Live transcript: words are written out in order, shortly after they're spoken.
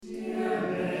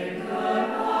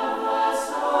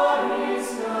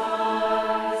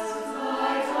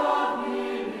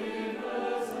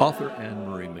Author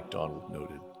Ann-Marie MacDonald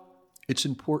noted, "It's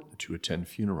important to attend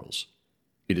funerals.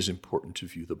 It is important to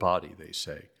view the body," they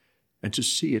say, "and to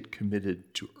see it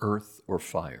committed to earth or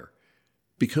fire,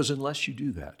 because unless you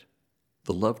do that,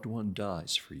 the loved one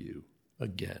dies for you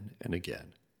again and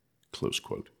again." Close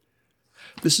quote.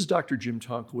 This is Dr. Jim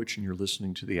Tonkowich, and you're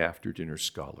listening to the After Dinner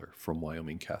Scholar from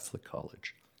Wyoming Catholic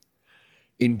College.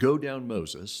 In Go Down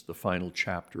Moses, the final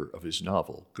chapter of his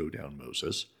novel, Go Down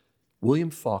Moses,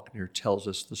 William Faulkner tells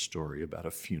us the story about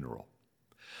a funeral.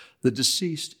 The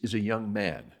deceased is a young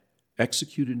man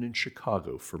executed in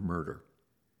Chicago for murder.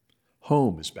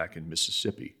 Home is back in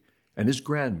Mississippi, and his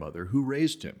grandmother, who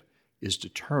raised him, is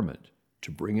determined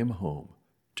to bring him home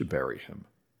to bury him.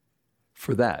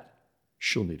 For that,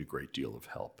 she'll need a great deal of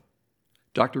help.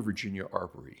 Dr. Virginia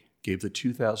Arbery gave the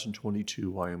 2022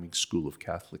 Wyoming School of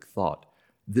Catholic Thought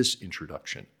this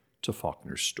introduction to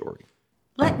Faulkner's story.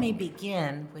 Let me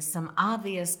begin with some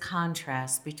obvious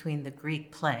contrast between the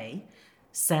Greek play,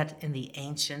 set in the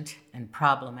ancient and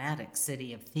problematic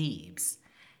city of Thebes,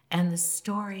 and the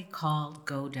story called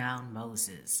Go Down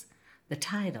Moses, the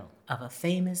title of a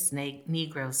famous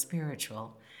Negro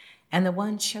spiritual, and the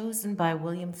one chosen by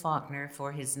William Faulkner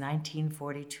for his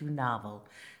 1942 novel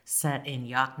set in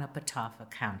Yoknapatawpha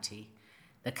County,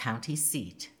 the county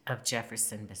seat of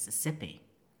Jefferson, Mississippi.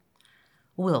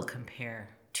 We'll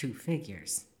compare two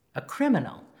figures: a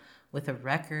criminal with a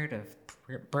record of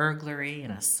burglary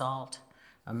and assault,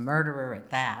 a murderer at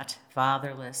that,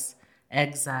 fatherless,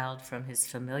 exiled from his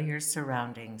familiar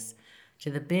surroundings to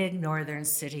the big northern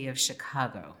city of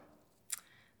Chicago.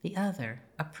 The other,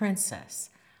 a princess,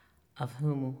 of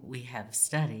whom we have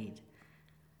studied,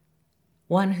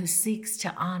 one who seeks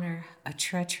to honor a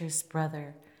treacherous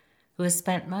brother who has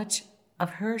spent much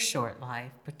of her short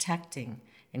life protecting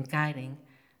and guiding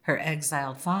her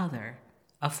exiled father,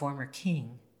 a former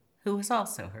king, who was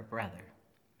also her brother.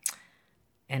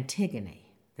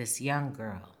 Antigone, this young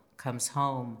girl, comes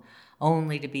home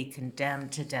only to be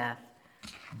condemned to death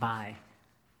by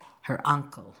her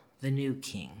uncle, the new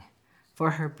king,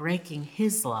 for her breaking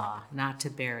his law not to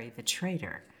bury the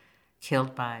traitor,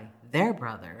 killed by their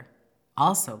brother,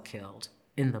 also killed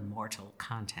in the mortal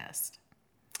contest.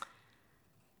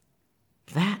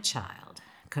 That child,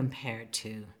 compared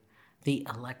to the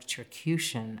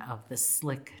electrocution of the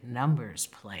slick numbers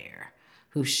player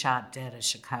who shot dead a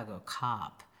Chicago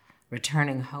cop,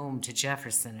 returning home to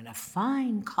Jefferson in a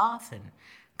fine coffin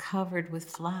covered with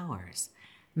flowers,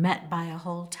 met by a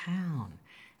whole town,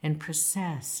 and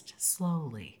processed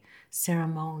slowly,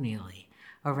 ceremonially,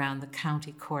 around the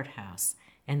county courthouse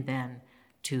and then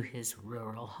to his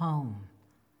rural home.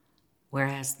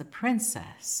 Whereas the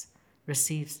princess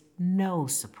receives no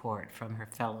support from her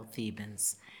fellow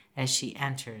Thebans as she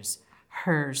enters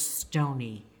her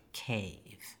stony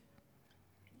cave.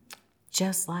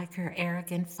 Just like her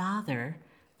arrogant father,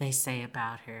 they say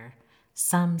about her,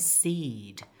 some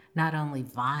seed, not only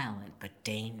violent but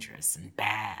dangerous and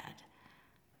bad,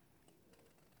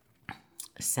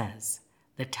 says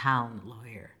the town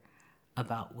lawyer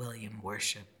about William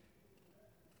Worship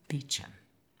Beecham.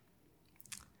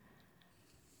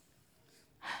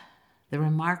 The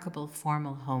remarkable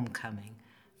formal homecoming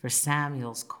for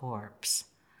Samuel's corpse,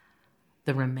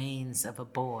 the remains of a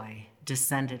boy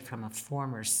descended from a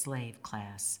former slave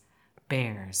class,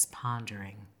 bears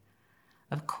pondering.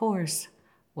 Of course,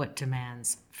 what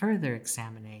demands further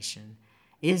examination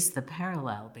is the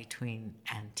parallel between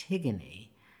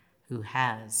Antigone, who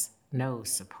has no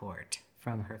support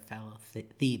from her fellow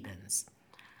Thebans,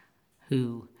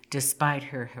 who, despite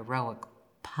her heroic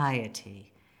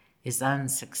piety, is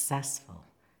unsuccessful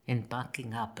in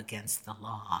bucking up against the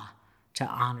law to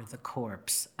honor the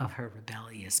corpse of her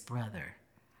rebellious brother.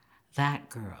 That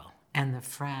girl and the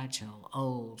fragile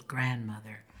old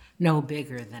grandmother, no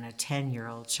bigger than a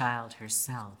 10-year-old child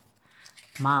herself,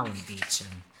 Molly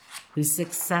Beecham, who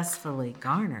successfully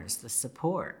garners the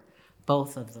support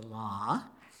both of the law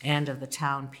and of the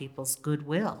town people's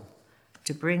goodwill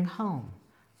to bring home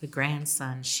the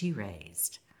grandson she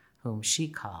raised, whom she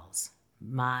calls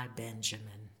my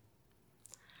Benjamin.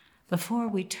 Before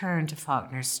we turn to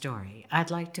Faulkner's story,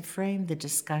 I'd like to frame the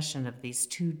discussion of these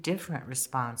two different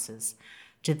responses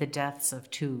to the deaths of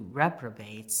two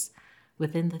reprobates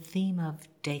within the theme of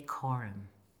decorum.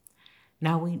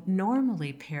 Now, we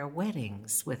normally pair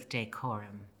weddings with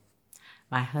decorum.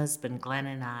 My husband Glenn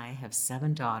and I have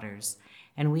 7 daughters,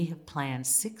 and we have planned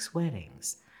 6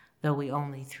 weddings, though we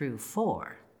only threw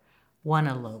 4. One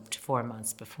eloped 4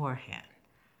 months beforehand.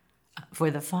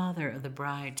 For the father of the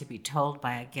bride to be told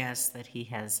by a guest that he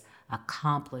has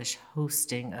accomplished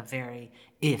hosting a very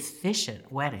efficient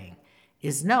wedding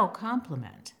is no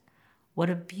compliment. What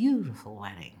a beautiful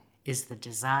wedding is the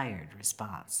desired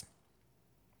response.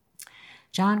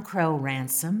 John Crow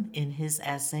Ransom, in his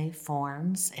essay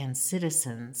Forms and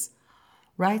Citizens,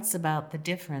 writes about the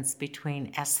difference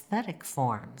between aesthetic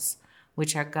forms,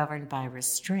 which are governed by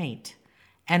restraint,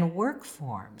 and work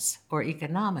forms or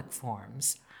economic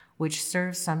forms, which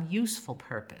serve some useful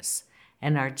purpose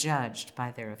and are judged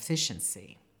by their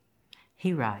efficiency.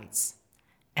 He writes,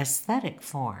 "Aesthetic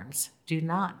forms do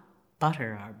not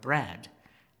butter our bread,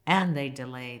 and they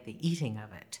delay the eating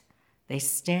of it. They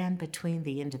stand between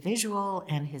the individual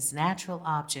and his natural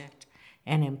object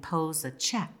and impose a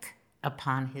check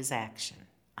upon his action,"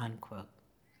 unquote.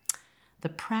 The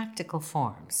practical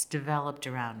forms developed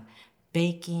around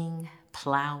baking,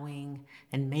 plowing,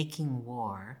 and making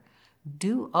war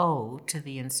do owe to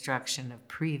the instruction of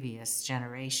previous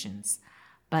generations,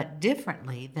 but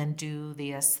differently than do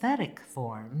the aesthetic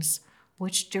forms,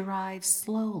 which derive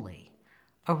slowly,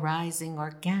 arising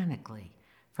organically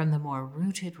from the more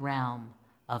rooted realm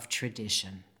of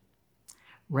tradition.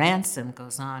 Ransom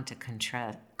goes on to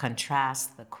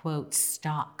contrast the, quote,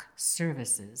 stock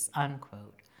services,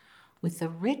 unquote, with the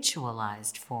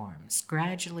ritualized forms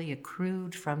gradually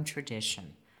accrued from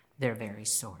tradition, their very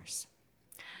source.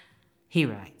 He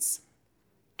writes,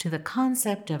 "To the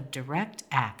concept of direct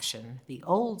action, the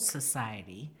old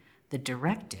society, the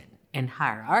directed and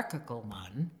hierarchical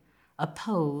one,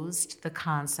 opposed the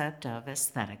concept of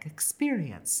aesthetic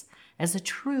experience as a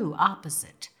true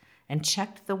opposite and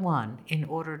checked the one in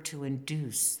order to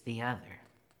induce the other.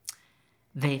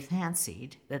 They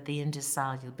fancied that the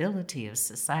indissolubility of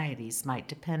societies might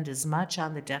depend as much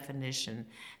on the definition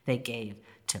they gave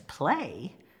to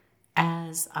play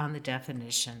as on the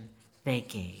definition they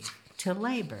gave to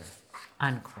labor,"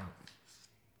 unquote.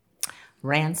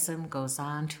 Ransom goes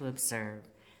on to observe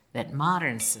that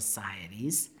modern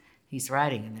societies, he's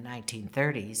writing in the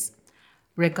 1930s,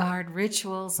 regard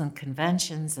rituals and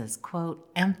conventions as, quote,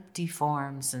 empty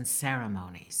forms and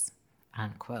ceremonies,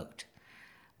 unquote.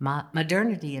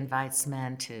 Modernity invites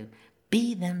men to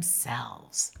be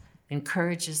themselves,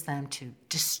 encourages them to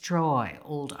destroy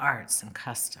old arts and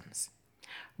customs.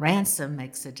 Ransom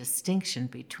makes a distinction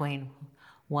between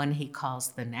one he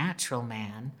calls the natural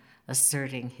man,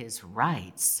 asserting his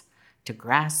rights to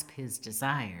grasp his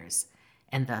desires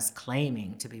and thus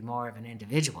claiming to be more of an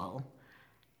individual,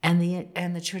 and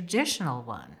the traditional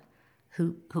one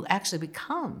who actually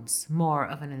becomes more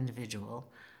of an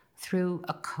individual through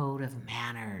a code of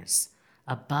manners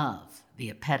above the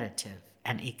appetitive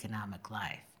and economic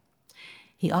life.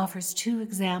 He offers two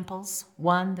examples,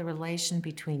 one the relation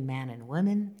between man and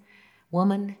woman,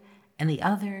 and the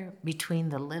other between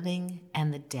the living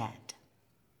and the dead.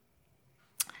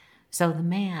 So the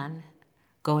man,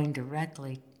 going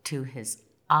directly to his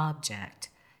object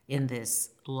in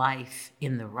this life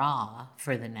in the raw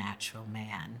for the natural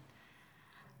man,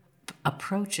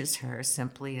 approaches her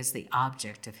simply as the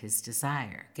object of his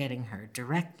desire, getting her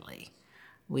directly.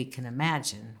 We can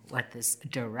imagine what this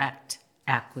direct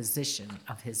acquisition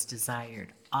of his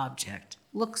desired object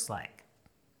looks like.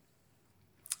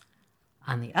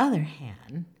 On the other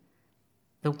hand,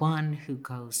 the one who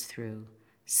goes through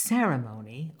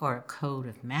ceremony or a code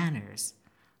of manners,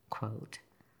 quote,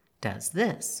 does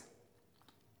this.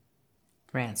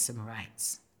 Ransom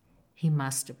writes, "He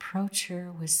must approach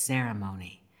her with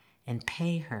ceremony and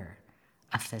pay her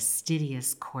a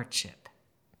fastidious courtship,"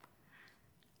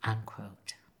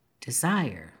 unquote.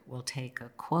 Desire will take a,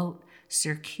 quote,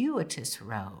 circuitous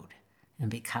road and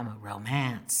become a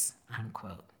romance,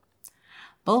 unquote.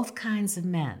 Both kinds of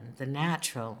men, the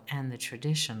natural and the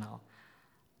traditional,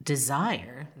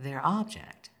 desire their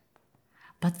object.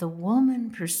 But the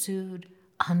woman pursued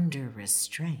under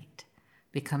restraint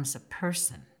becomes a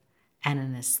person and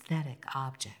an aesthetic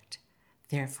object,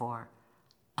 therefore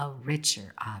a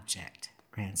richer object,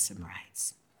 Ransom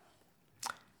writes.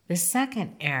 The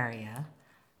second area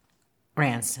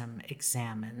Ransom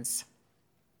examines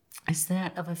is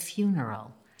that of a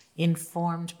funeral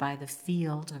informed by the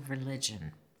field of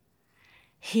religion.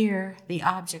 Here, the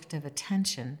object of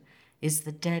attention is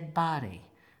the dead body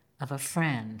of a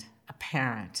friend, a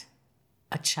parent,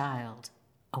 a child,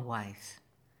 a wife.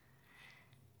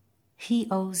 He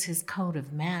owes his code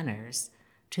of manners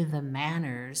to the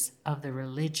manners of the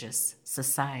religious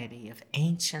society of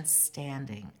ancient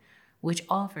standing, which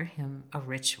offer him a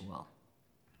ritual.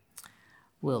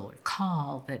 We'll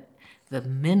recall that the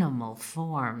minimal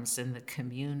forms in the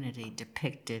community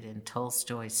depicted in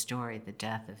Tolstoy's story, The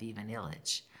Death of Ivan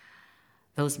Ilyich,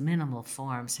 those minimal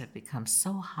forms have become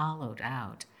so hollowed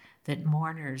out that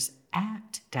mourners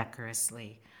act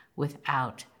decorously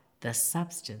without the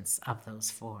substance of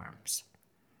those forms.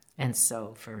 And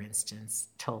so, for instance,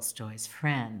 Tolstoy's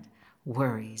friend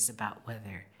worries about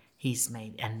whether he's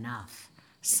made enough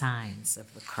signs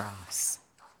of the cross.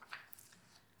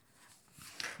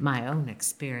 My own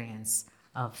experience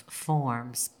of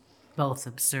forms, both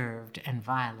observed and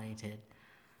violated,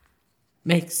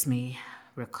 makes me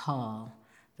recall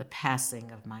the passing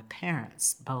of my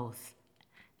parents, both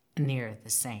near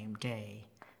the same day,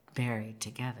 buried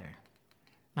together.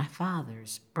 My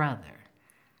father's brother,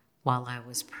 while I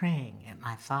was praying at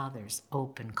my father's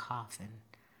open coffin,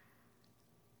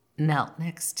 knelt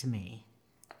next to me,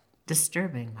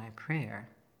 disturbing my prayer.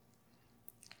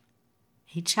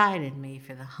 He chided me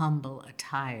for the humble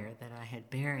attire that I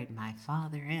had buried my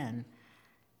father in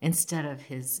instead of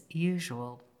his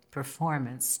usual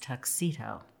performance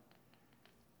tuxedo.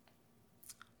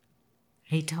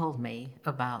 He told me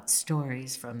about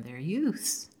stories from their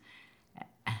youth,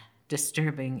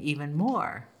 disturbing even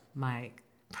more my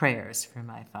prayers for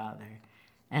my father,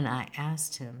 and I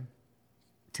asked him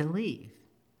to leave.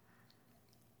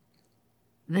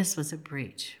 This was a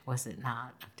breach, was it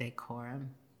not, of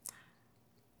decorum?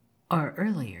 Or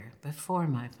earlier, before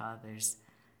my father's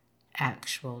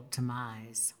actual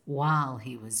demise, while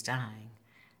he was dying,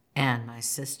 and my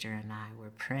sister and I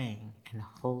were praying and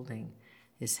holding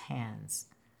his hands,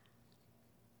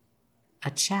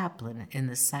 a chaplain in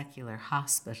the secular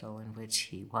hospital in which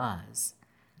he was,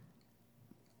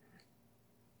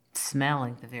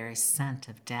 smelling the very scent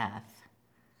of death,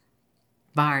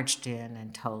 barged in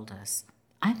and told us,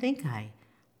 I think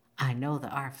I know the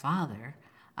Our Father.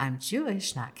 I'm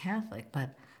Jewish, not Catholic,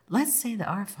 but let's say the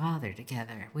Our Father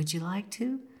together. Would you like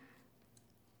to?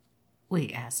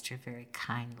 We asked her very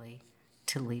kindly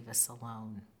to leave us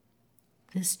alone.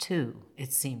 This, too,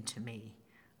 it seemed to me,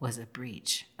 was a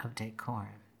breach of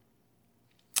decorum.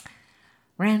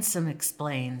 Ransom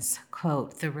explains,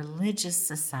 quote, the religious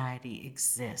society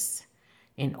exists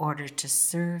in order to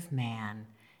serve man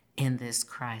in this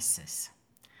crisis.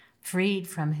 Freed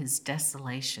from his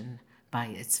desolation by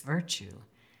its virtue,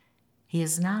 he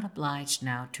is not obliged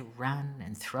now to run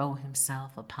and throw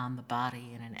himself upon the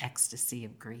body in an ecstasy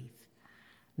of grief,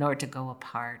 nor to go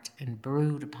apart and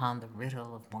brood upon the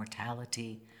riddle of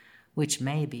mortality, which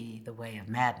may be the way of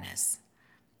madness.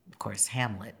 Of course,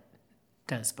 Hamlet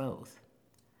does both.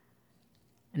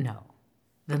 No,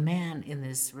 the man in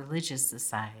this religious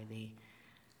society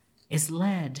is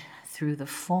led through the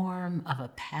form of a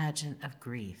pageant of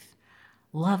grief,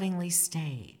 lovingly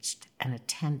staged and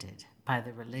attended by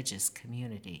the religious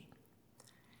community.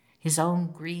 His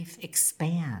own grief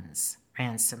expands,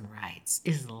 Ransom writes,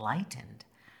 is lightened,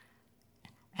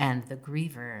 and the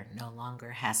griever no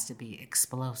longer has to be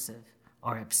explosive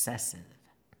or obsessive.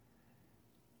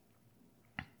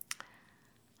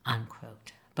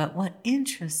 Unquote. But what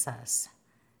interests us,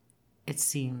 it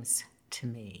seems to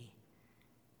me,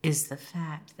 is the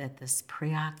fact that this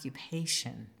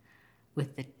preoccupation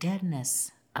with the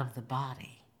deadness of the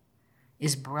body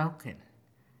is broken,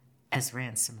 as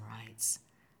Ransom writes,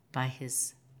 by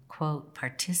his, quote,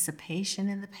 participation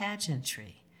in the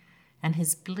pageantry, and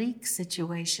his bleak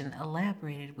situation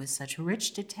elaborated with such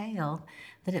rich detail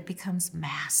that it becomes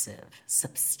massive,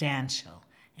 substantial,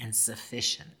 and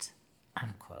sufficient,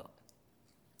 unquote.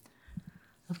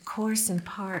 Of course, in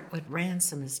part, what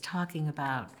Ransom is talking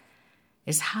about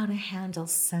is how to handle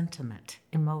sentiment,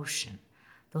 emotion,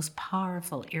 those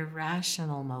powerful,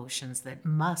 irrational emotions that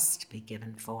must be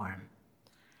given form.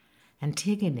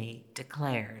 Antigone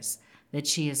declares that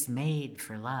she is made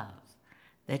for love,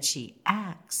 that she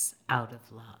acts out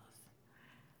of love.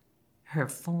 Her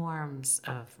forms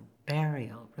of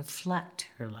burial reflect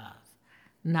her love,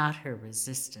 not her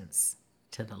resistance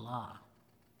to the law.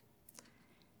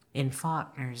 In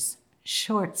Faulkner's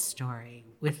short story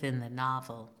within the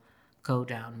novel Go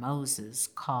Down Moses,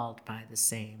 called by the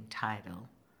same title,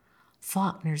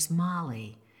 Faulkner's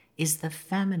Molly is the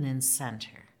feminine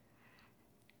center,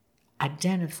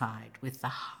 identified with the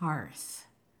hearth,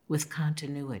 with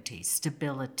continuity,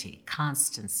 stability,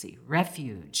 constancy,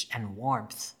 refuge, and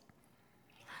warmth.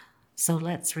 So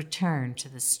let's return to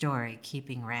the story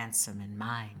keeping Ransom in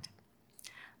mind.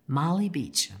 Molly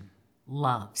Beecham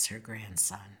loves her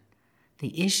grandson,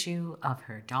 the issue of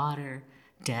her daughter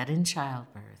dead in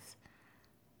childbirth,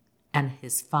 and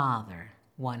his father,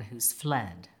 one who's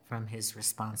fled from his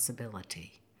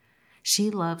responsibility. She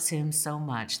loves him so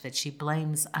much that she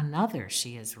blames another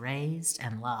she has raised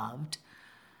and loved,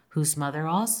 whose mother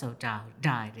also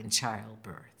died in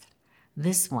childbirth.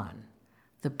 This one,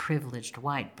 the privileged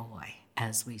white boy,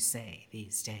 as we say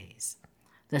these days,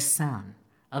 the son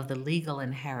of the legal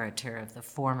inheritor of the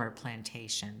former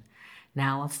plantation,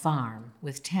 now a farm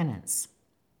with tenants.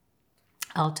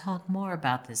 I'll talk more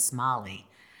about this Molly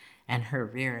and her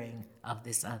rearing of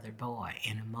this other boy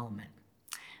in a moment.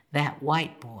 That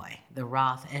white boy, the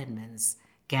Roth Edmonds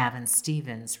Gavin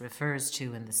Stevens refers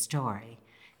to in the story,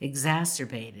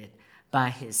 exacerbated by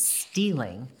his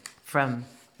stealing from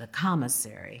the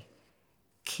commissary,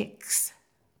 kicks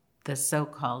the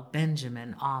so-called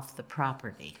Benjamin off the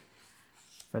property.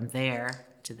 From there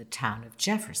to the town of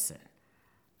Jefferson,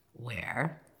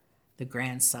 where the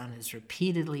grandson is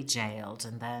repeatedly jailed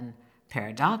and then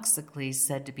paradoxically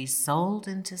said to be sold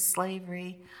into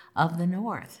slavery of the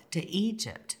North to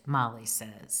Egypt, Molly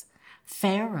says.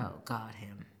 Pharaoh got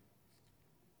him.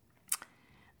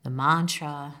 The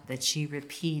mantra that she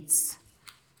repeats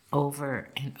over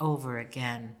and over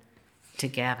again to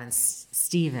Gavin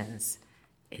Stevens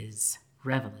is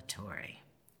revelatory.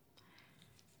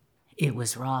 It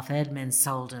was Roth Edmonds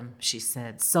sold him, she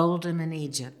said. Sold him in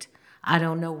Egypt. I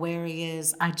don't know where he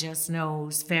is. I just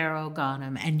knows Pharaoh got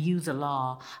him, and you, the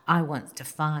law, I want to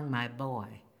find my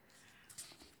boy.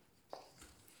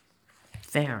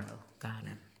 Pharaoh got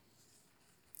him.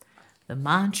 The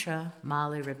mantra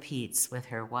Molly repeats with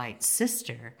her white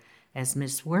sister, as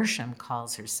Miss Worsham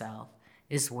calls herself,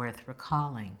 is worth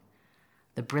recalling.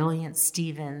 The brilliant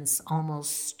Stevens,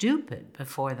 almost stupid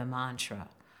before the mantra,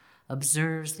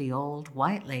 observes the old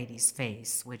white lady's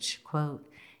face, which, quote,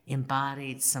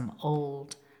 embodied some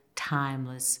old,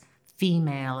 timeless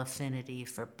female affinity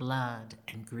for blood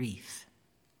and grief.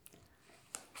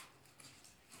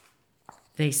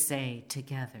 They say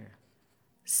together,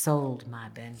 sold my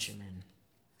Benjamin,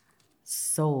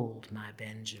 sold my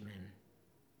Benjamin.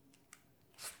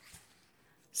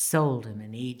 Sold him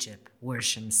in Egypt,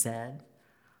 Worsham said.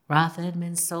 Roth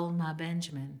Edmonds sold my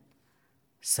Benjamin,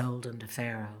 sold him to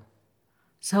Pharaoh.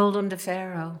 Sold him to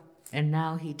Pharaoh, and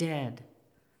now he dead.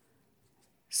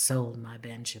 Sold my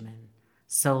Benjamin,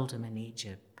 sold him in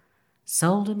Egypt.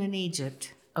 Sold him in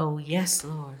Egypt, oh yes,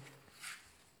 Lord.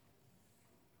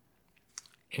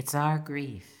 It's our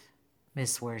grief,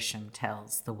 Miss Worsham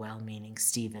tells the well-meaning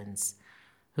Stevens,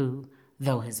 who,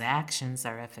 though his actions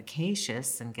are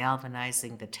efficacious in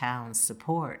galvanizing the town's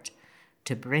support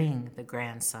to bring the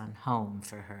grandson home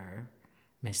for her,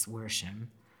 Miss Worsham,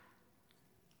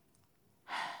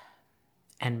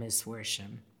 and Miss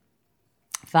Worsham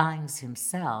finds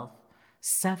himself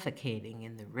suffocating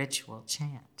in the ritual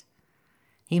chant.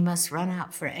 He must run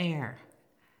out for air,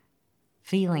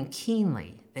 feeling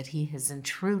keenly that he has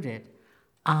intruded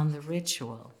on the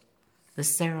ritual, the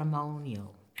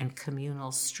ceremonial and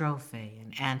communal strophe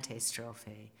and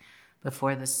antistrophe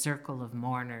before the circle of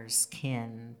mourners,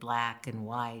 kin, black and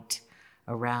white,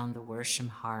 around the Worsham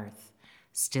hearth,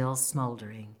 still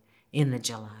smoldering in the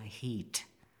July heat.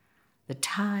 The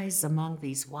ties among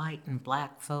these white and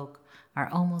black folk are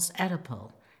almost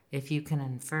Oedipal, if you can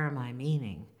infer my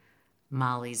meaning.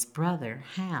 Molly's brother,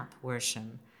 Hamp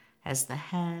Worsham, has the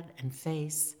head and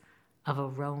face of a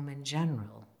Roman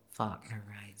general, Faulkner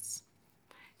writes.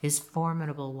 His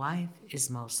formidable wife is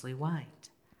mostly white.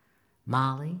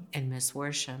 Molly and Miss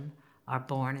Worsham are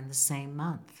born in the same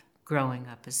month, growing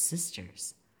up as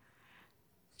sisters.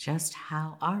 Just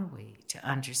how are we to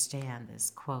understand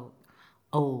this, quote,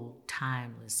 old,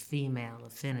 timeless female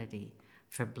affinity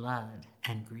for blood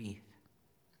and grief?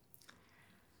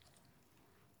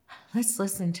 Let's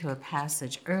listen to a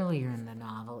passage earlier in the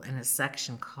novel in a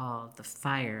section called The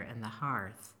Fire and the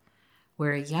Hearth,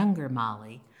 where a younger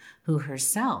Molly, who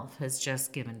herself has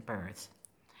just given birth,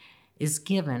 is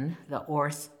given the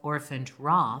orphaned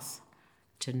Roth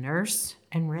to nurse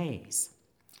and raise.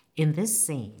 In this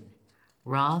scene,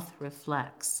 Roth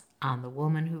reflects on the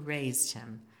woman who raised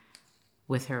him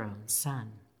with her own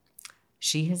son.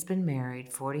 She has been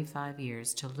married 45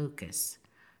 years to Lucas,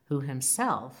 who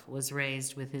himself was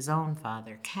raised with his own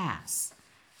father, Cass,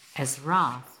 as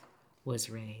Roth was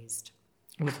raised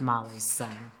with Molly's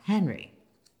son, Henry.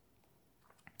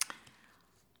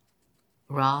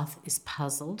 Roth is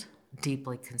puzzled,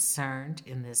 deeply concerned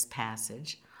in this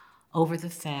passage over the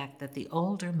fact that the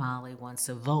older Molly wants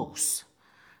a vos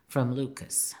from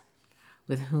Lucas,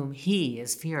 with whom he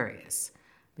is furious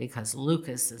because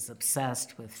Lucas is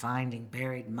obsessed with finding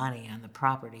buried money on the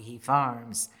property he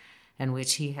farms and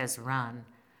which he has run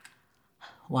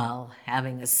while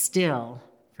having a still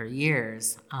for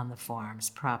years on the farm's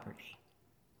property.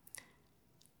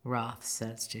 Roth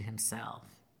says to himself,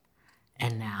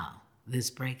 and now this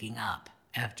breaking up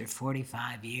after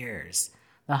 45 years,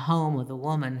 the home of the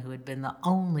woman who had been the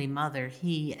only mother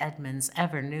he, Edmonds,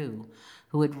 ever knew,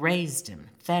 who had raised him,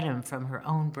 fed him from her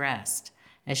own breast,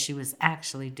 as she was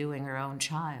actually doing her own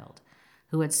child,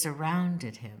 who had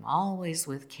surrounded him always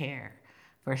with care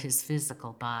for his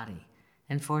physical body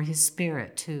and for his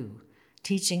spirit too,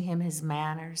 teaching him his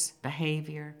manners,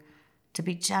 behavior, to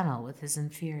be gentle with his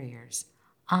inferiors,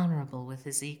 honorable with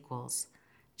his equals,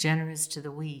 generous to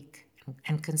the weak,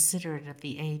 and considerate of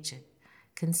the aged,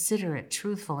 considerate,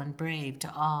 truthful, and brave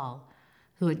to all,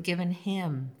 who had given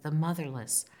him, the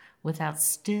motherless, without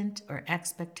stint or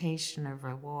expectation of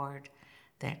reward,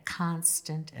 that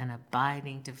constant and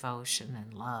abiding devotion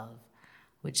and love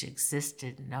which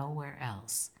existed nowhere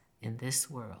else in this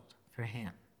world for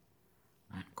him."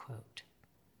 Unquote.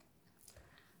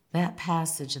 That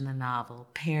passage in the novel,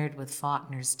 paired with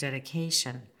Faulkner's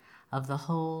dedication of the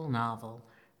whole novel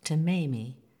to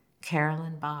Mamie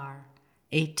Carolyn Barr,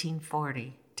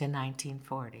 1840 to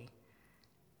 1940,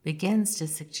 begins to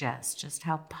suggest just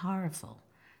how powerful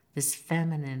this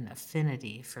feminine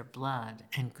affinity for blood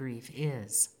and grief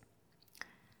is.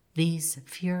 These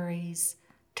furies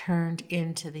turned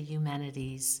into the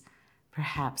humanities,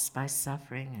 perhaps by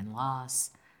suffering and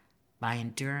loss, by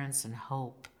endurance and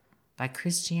hope, by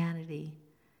Christianity,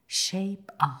 shape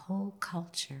a whole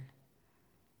culture.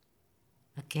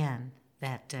 Again,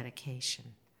 that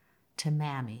dedication to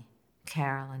Mammy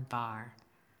Carolyn Barr,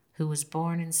 who was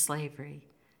born in slavery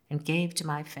and gave to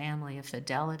my family a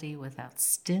fidelity without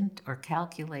stint or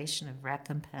calculation of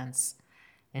recompense,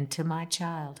 and to my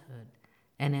childhood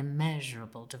an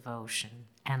immeasurable devotion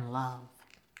and love.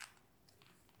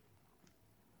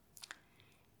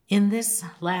 In this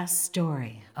last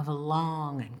story of a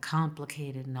long and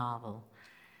complicated novel,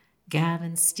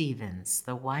 Gavin Stevens,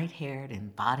 the white-haired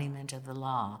embodiment of the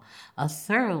law, a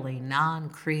thoroughly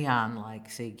non-Creon-like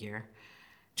figure,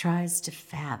 tries to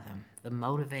fathom the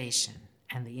motivation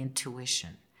and the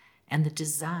intuition and the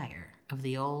desire of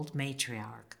the old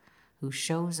matriarch who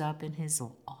shows up in his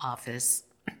office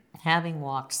having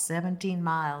walked 17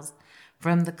 miles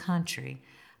from the country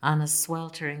on a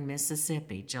sweltering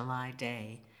Mississippi July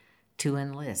day to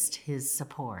enlist his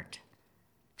support.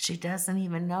 She doesn't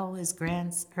even know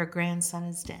her grandson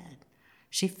is dead.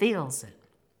 She feels it.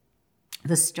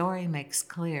 The story makes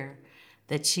clear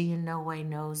that she in no way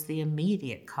knows the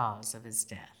immediate cause of his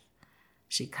death.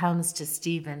 She comes to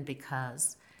Stephen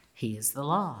because he is the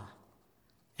law.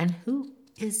 And who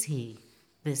is he,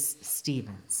 this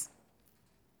Stevens?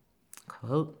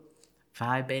 Quote,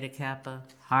 Phi Beta Kappa,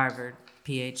 Harvard,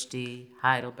 PhD,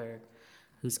 Heidelberg,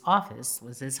 whose office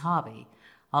was his hobby,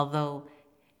 although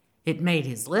it made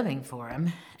his living for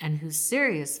him, and whose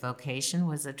serious vocation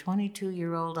was a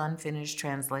 22-year-old unfinished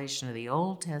translation of the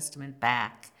Old Testament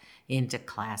back into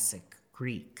classic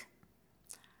Greek.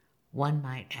 One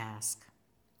might ask,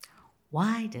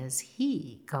 why does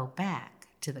he go back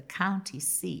to the county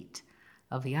seat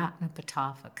of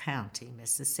Yoknapatawpha County,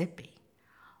 Mississippi?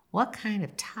 What kind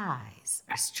of ties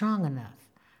are strong enough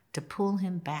to pull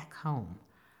him back home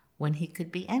when he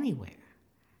could be anywhere?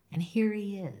 And here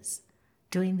he is,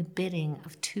 doing the bidding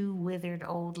of two withered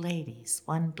old ladies,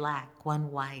 one black,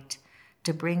 one white,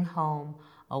 to bring home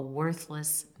a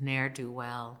worthless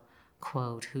ne'er-do-well,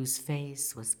 quote, whose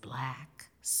face was black,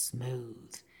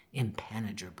 smooth,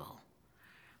 impenetrable,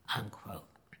 unquote.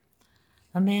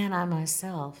 A man I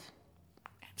myself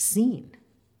have seen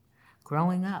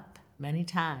growing up many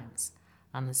times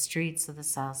on the streets of the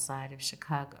south side of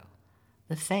Chicago.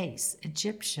 The face,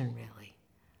 Egyptian really.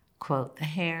 Quote, the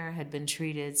hair had been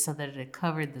treated so that it had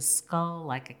covered the skull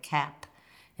like a cap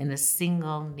in a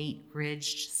single neat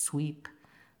ridged sweep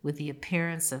with the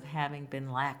appearance of having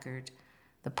been lacquered,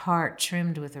 the part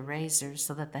trimmed with a razor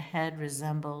so that the head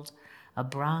resembled a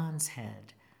bronze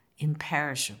head,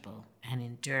 imperishable and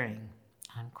enduring,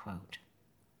 unquote.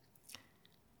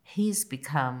 He's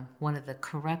become one of the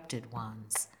corrupted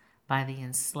ones by the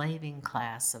enslaving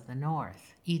class of the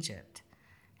North, Egypt,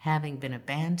 having been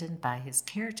abandoned by his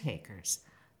caretakers,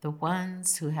 the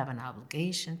ones who have an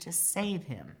obligation to save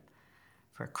him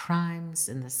for crimes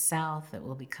in the South that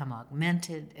will become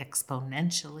augmented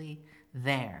exponentially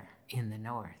there in the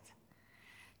North.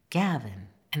 Gavin,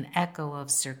 an echo of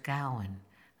Sir Gawain,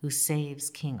 who saves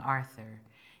King Arthur,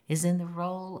 is in the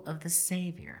role of the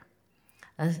savior,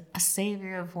 a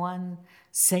savior of one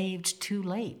saved too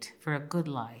late for a good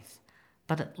life,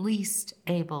 but at least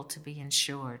able to be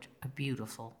ensured a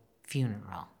beautiful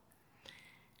funeral.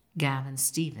 Gavin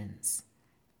Stevens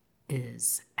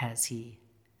is, as he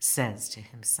says to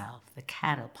himself, the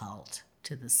catapult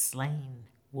to the slain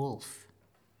wolf.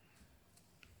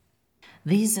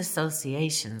 These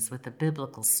associations with the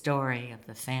biblical story of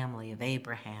the family of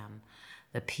Abraham,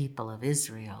 the people of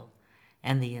Israel,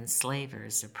 and the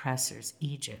enslavers, oppressors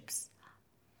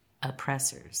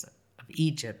of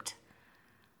Egypt,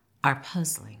 are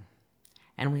puzzling,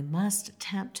 and we must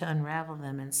attempt to unravel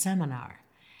them in seminar,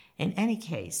 In any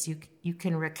case, you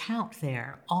can recount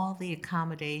there all the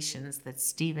accommodations that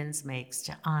Stevens makes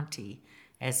to Auntie,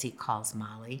 as he calls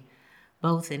Molly,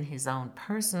 both in his own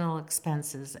personal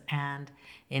expenses and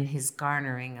in his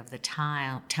garnering of the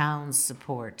town's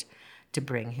support to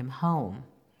bring him home.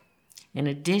 In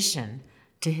addition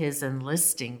to his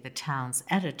enlisting the town's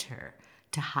editor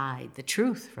to hide the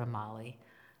truth from Molly,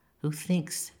 who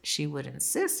thinks she would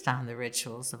insist on the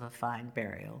rituals of a fine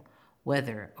burial,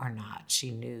 whether or not she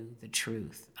knew the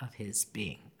truth of his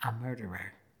being a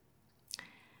murderer.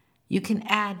 You can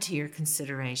add to your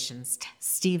considerations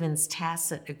Stephen's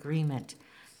tacit agreement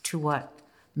to what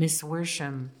Miss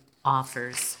Worsham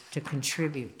offers to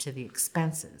contribute to the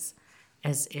expenses,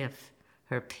 as if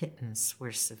her pittance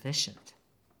were sufficient.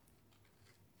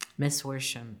 Miss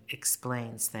Worsham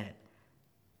explains that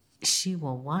she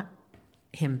will want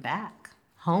him back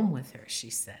home with her, she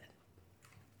said.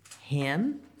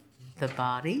 Him? The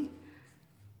body?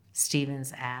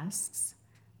 Stevens asks,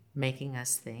 making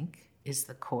us think, is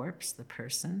the corpse the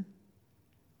person?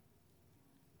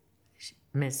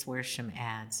 Miss Worsham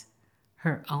adds,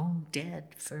 her own dead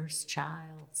first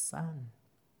child's son.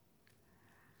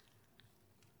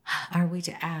 Are we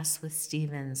to ask with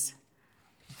Stevens,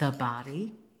 the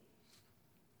body?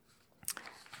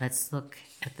 Let's look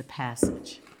at the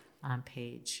passage on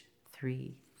page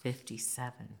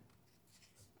 357.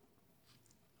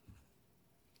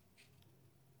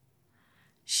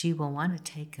 She will want to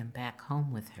take him back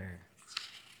home with her,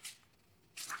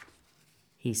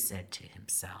 he said to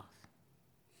himself.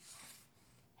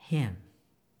 Him,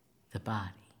 the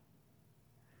body.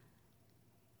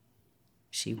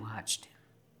 She watched him.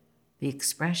 The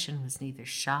expression was neither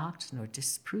shocked nor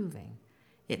disapproving.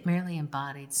 It merely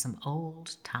embodied some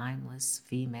old, timeless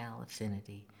female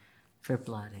affinity for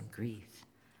blood and grief.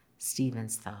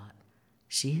 Stevens thought,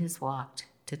 she has walked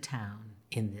to town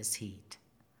in this heat,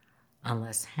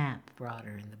 unless Hamp brought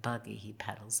her in the buggy he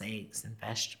peddles eggs and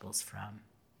vegetables from.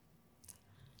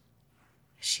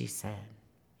 She said,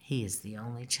 he is the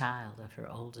only child of her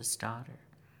oldest daughter,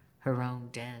 her own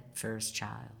dead first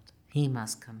child. He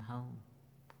must come home.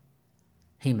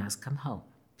 He must come home,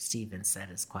 Stevens said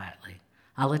as quietly.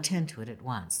 I'll attend to it at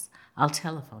once. I'll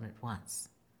telephone at once.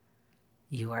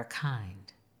 You are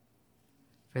kind.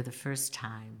 For the first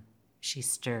time, she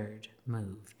stirred,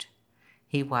 moved.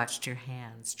 He watched her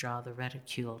hands draw the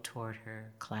reticule toward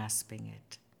her, clasping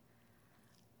it.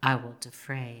 I will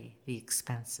defray the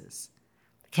expenses.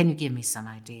 Can you give me some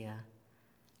idea?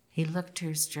 He looked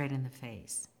her straight in the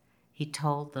face. He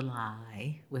told the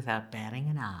lie without batting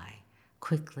an eye,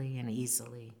 quickly and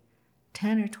easily.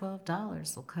 $10 or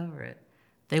 $12 will cover it.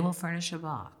 They will furnish a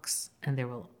box, and there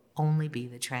will only be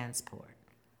the transport.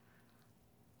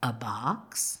 A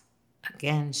box?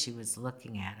 Again, she was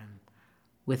looking at him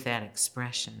with that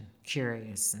expression,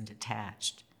 curious and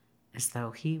detached, as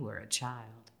though he were a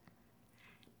child.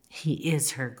 He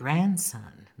is her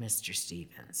grandson, Mr.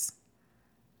 Stevens.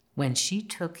 When she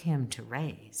took him to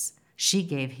raise, she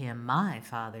gave him my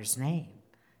father's name,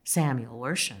 Samuel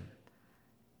Worsham.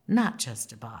 Not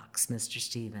just a box, Mr.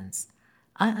 Stevens.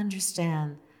 I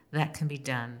understand that can be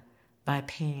done by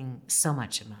paying so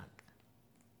much a month.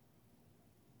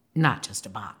 Not just a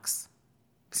box,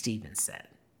 Stevens said.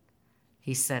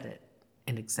 He said it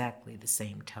in exactly the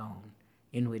same tone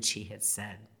in which he had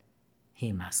said,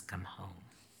 he must come home.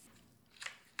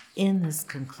 In this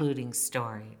concluding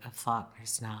story of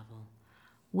Faulkner's novel,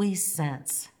 we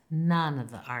sense none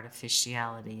of the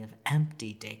artificiality of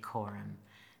empty decorum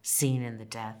seen in the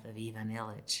death of Ivan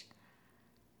Illich.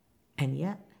 And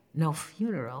yet, no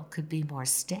funeral could be more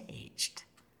staged,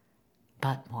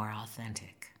 but more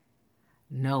authentic.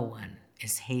 No one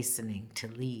is hastening to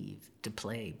leave to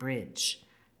play bridge,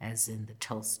 as in the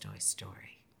Tolstoy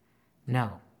story.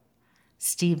 No,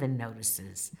 Stephen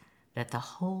notices that the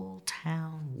whole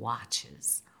town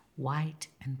watches, white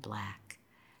and black,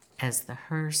 as the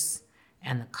hearse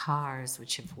and the cars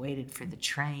which have waited for the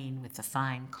train with the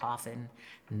fine coffin,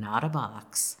 not a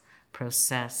box,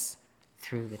 process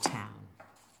through the town.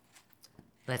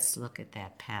 Let's look at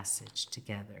that passage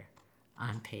together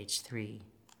on page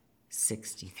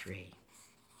 363.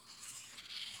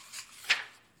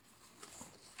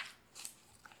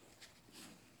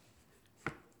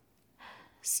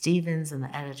 Stevens and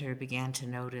the editor began to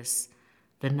notice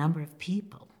the number of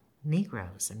people,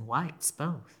 Negroes and whites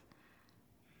both.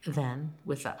 Then,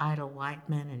 with the idle white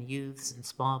men and youths and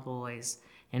small boys,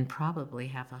 and probably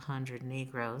 100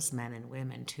 Negroes, men and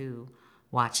women too,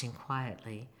 watching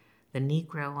quietly, the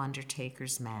Negro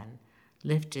undertaker's men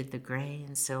lifted the gray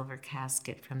and silver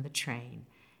casket from the train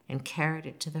and carried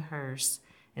it to the hearse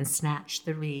and snatched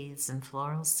the wreaths and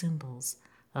floral symbols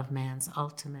of man's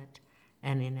ultimate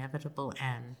and inevitable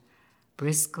end,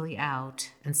 briskly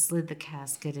out and slid the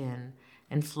casket in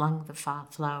and flung the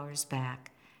flowers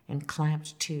back and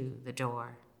clamped to the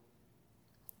door.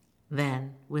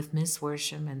 Then, with Miss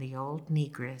Worsham and the old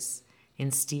negress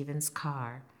in Stephen's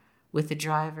car, with the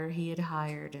driver he had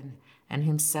hired and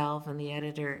himself and the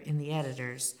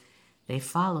editors, they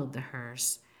followed the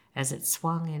hearse as it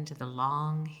swung into the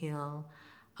long hill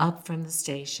up from the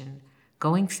station,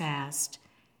 going fast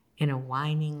in a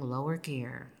whining lower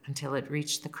gear until it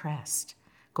reached the crest,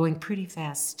 going pretty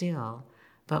fast still,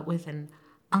 but with an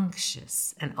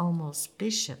unctuous and almost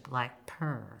bishop-like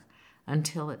purr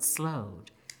until it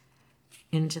slowed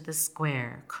into the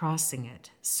square, crossing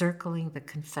it, circling the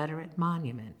Confederate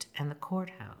monument and the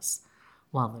courthouse,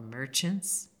 while the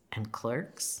merchants and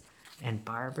clerks and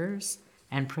barbers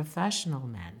and professional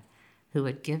men who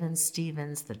had given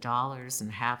Stevens the dollars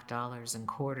and half-dollars and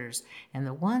quarters, and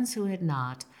the ones who had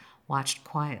not, watched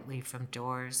quietly from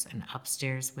doors and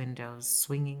upstairs windows,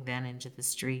 swinging then into the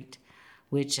street,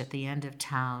 which at the end of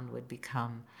town would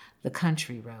become the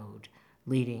country road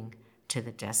leading to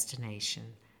the destination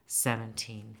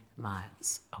 17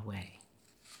 miles away.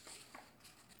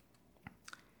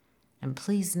 And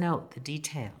please note the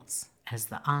details as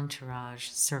the entourage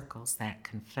circles that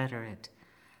Confederate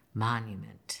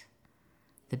monument,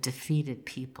 the defeated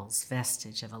people's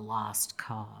vestige of a lost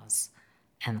cause,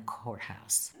 and the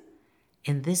courthouse.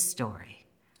 In this story,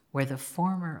 where the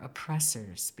former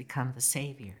oppressors become the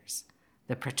saviors,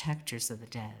 the protectors of the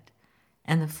dead,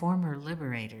 and the former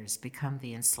liberators become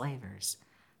the enslavers,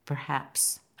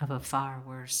 perhaps of a far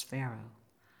worse Pharaoh,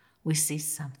 we see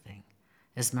something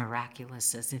as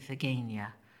miraculous as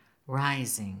Iphigenia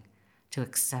rising to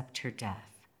accept her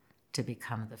death, to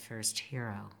become the first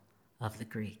hero of the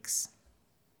Greeks.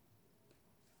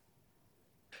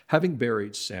 Having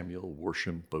buried Samuel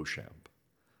Worsham Beauchamp,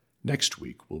 next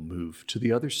week we'll move to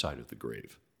the other side of the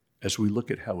grave as we look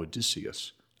at how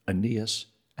Odysseus, Aeneas,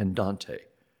 and Dante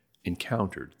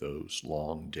encountered those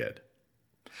long dead.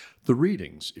 The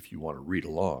readings, if you want to read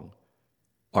along,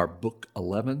 are Book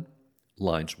 11,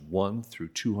 lines 1 through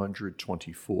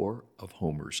 224 of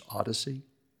Homer's Odyssey,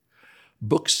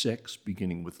 Book 6,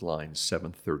 beginning with line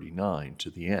 739 to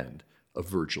the end of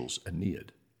Virgil's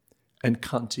Aeneid, and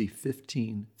Canti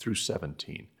 15 through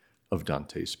 17 of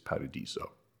Dante's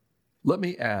Paradiso. Let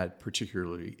me add,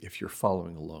 particularly if you're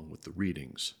following along with the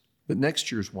readings, that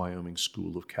next year's Wyoming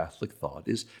School of Catholic Thought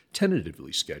is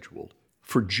tentatively scheduled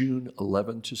for June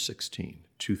 11 to 16,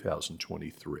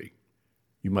 2023.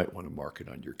 You might want to mark it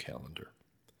on your calendar.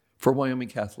 For Wyoming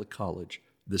Catholic College,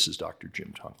 this is Dr.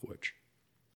 Jim Tonkiewicz.